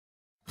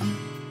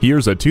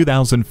Here's a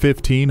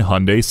 2015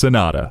 Hyundai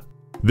Sonata.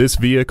 This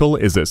vehicle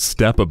is a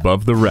step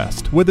above the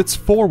rest with its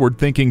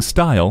forward-thinking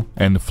style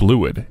and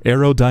fluid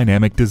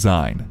aerodynamic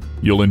design.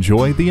 You'll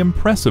enjoy the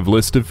impressive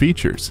list of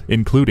features,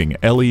 including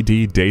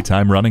LED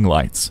daytime running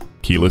lights,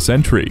 keyless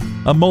entry,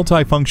 a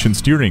multi-function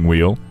steering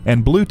wheel,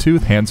 and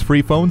Bluetooth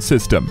hands-free phone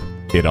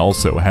system. It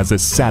also has a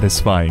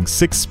satisfying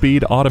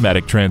 6-speed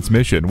automatic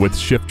transmission with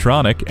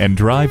Shiftronic and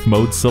Drive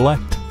Mode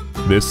Select.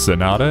 This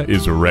Sonata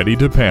is ready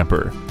to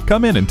pamper.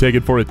 Come in and take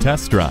it for a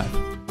test drive.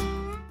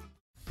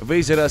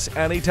 Visit us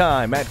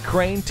anytime at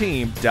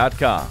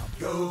crainteam.com.